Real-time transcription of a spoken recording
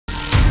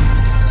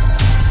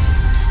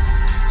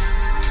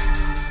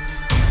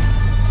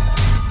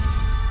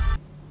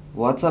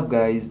What's up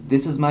guys,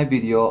 this is my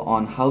video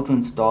on how to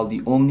install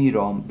the Omni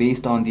ROM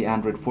based on the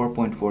Android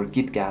 4.4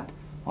 KitKat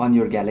on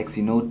your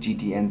Galaxy Note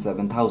GT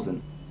N7000.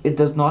 It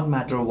does not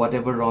matter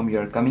whatever ROM you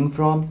are coming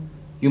from,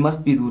 you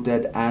must be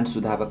rooted and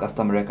should have a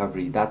custom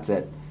recovery, that's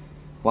it.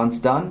 Once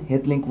done,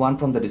 hit link 1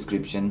 from the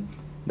description.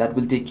 That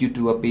will take you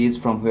to a page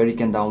from where you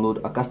can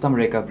download a custom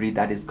recovery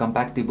that is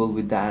compatible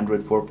with the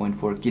Android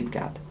 4.4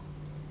 KitKat.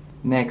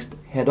 Next,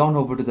 head on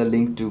over to the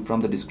link 2 from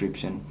the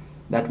description.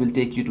 That will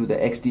take you to the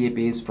XDA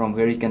page from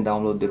where you can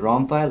download the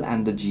ROM file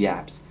and the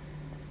GApps.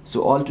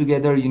 So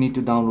altogether you need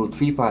to download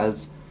 3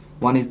 files.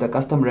 One is the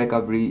custom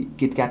recovery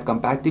KitKat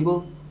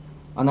compatible,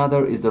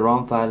 another is the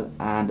ROM file,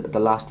 and the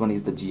last one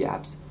is the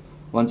GApps.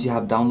 Once you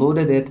have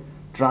downloaded it,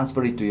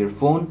 transfer it to your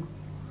phone.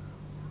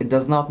 It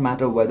does not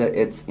matter whether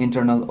it's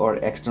internal or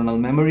external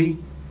memory,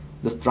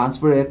 just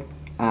transfer it,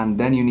 and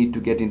then you need to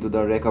get into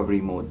the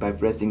recovery mode by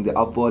pressing the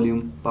up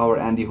volume, power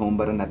and the home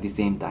button at the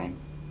same time.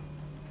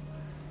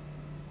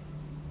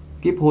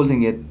 Keep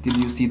holding it till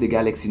you see the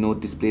Galaxy Note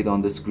displayed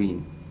on the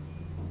screen.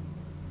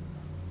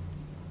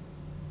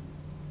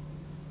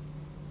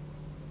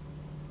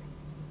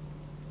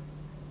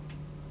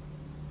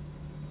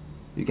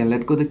 You can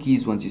let go the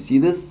keys once you see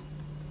this.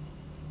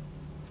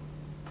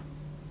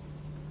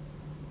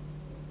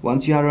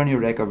 Once you are on your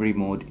recovery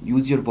mode,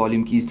 use your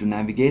volume keys to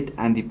navigate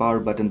and the power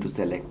button to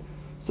select.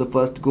 So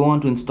first go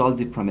on to install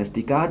zip from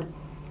SD card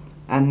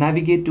and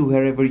navigate to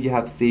wherever you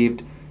have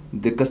saved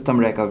the custom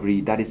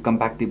recovery that is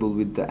compatible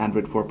with the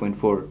Android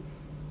 4.4.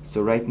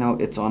 So right now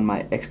it's on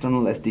my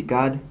external SD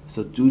card,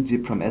 so choose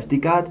zip from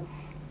SD card,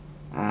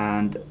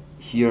 and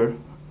here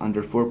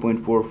under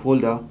 4.4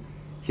 folder,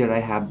 here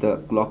I have the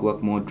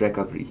clockwork mode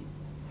recovery.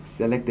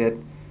 Select it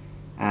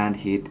and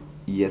hit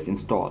yes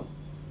install.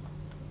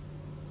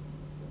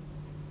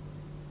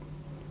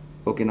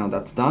 Okay, now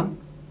that's done.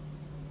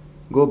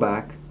 Go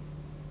back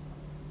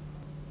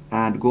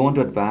and go on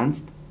to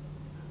advanced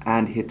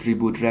and hit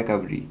reboot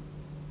recovery.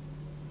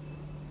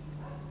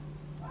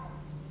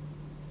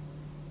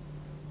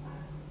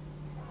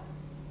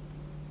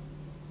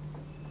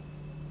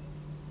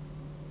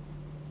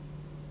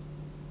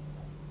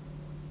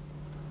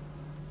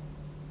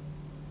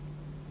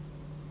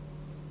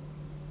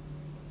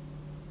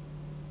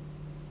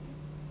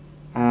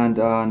 And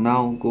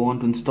now go on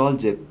to install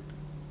zip.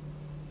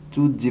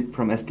 Choose zip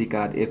from SD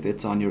card if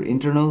it's on your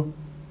internal,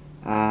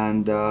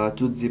 and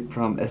choose zip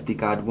from SD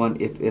card 1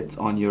 if it's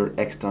on your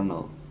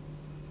external.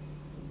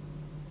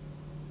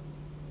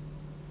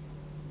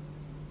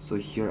 So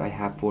here I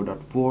have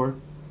 4.4.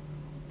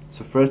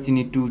 So first you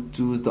need to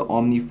choose the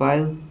Omni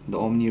file, the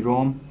Omni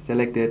ROM,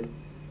 select it,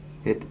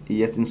 hit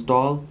yes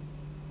install.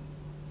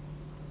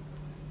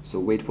 So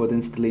wait for the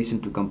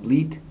installation to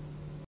complete.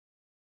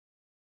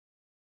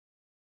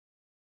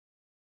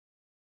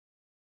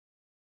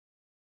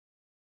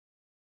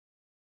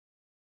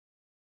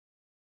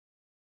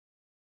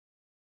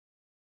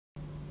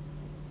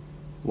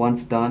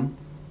 Once done,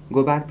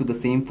 go back to the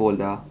same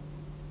folder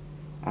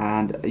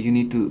and you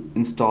need to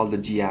install the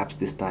GApps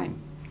this time.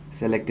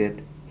 Select it,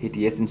 hit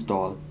yes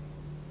install.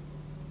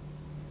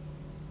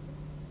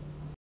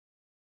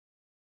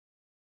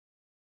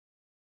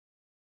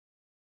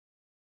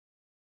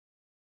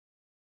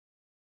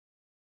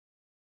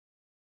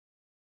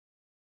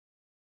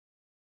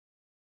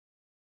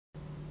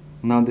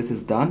 Now this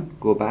is done.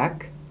 Go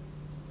back.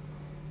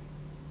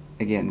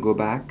 Again, go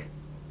back.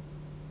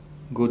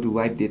 Go to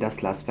wipe data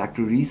 /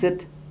 factory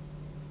reset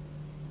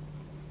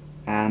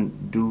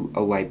and do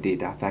a wipe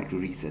data factory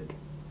reset.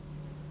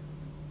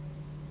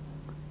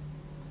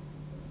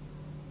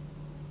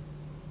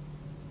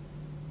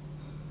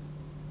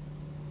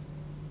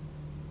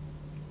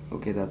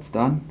 Okay, that's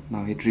done.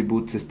 Now hit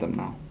reboot system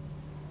now.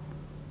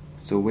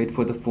 So wait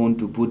for the phone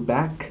to boot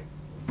back.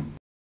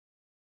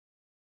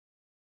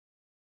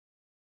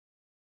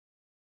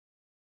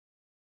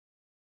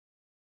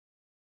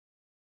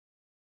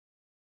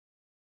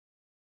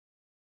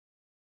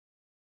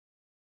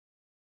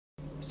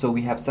 So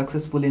we have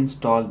successfully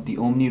installed the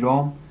Omni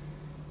ROM.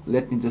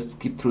 Let me just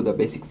skip through the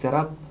basic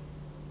setup.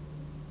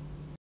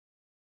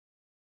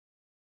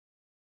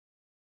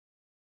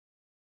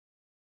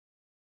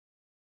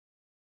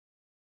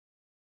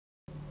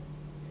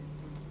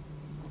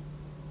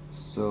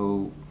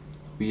 So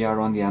we are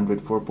on the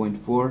Android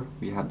 4.4.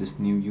 We have this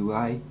new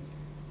UI.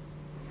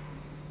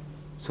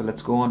 So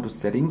let's go on to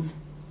settings,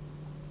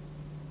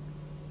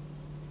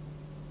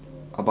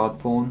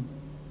 about phone.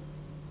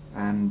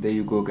 And there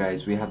you go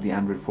guys, we have the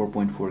Android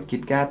 4.4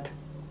 KitKat.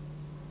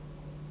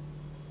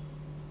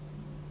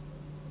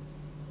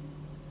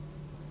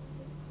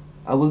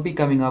 I will be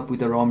coming up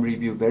with a ROM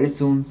review very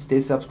soon.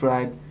 Stay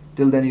subscribed.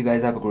 Till then you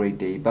guys have a great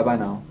day. Bye bye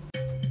now.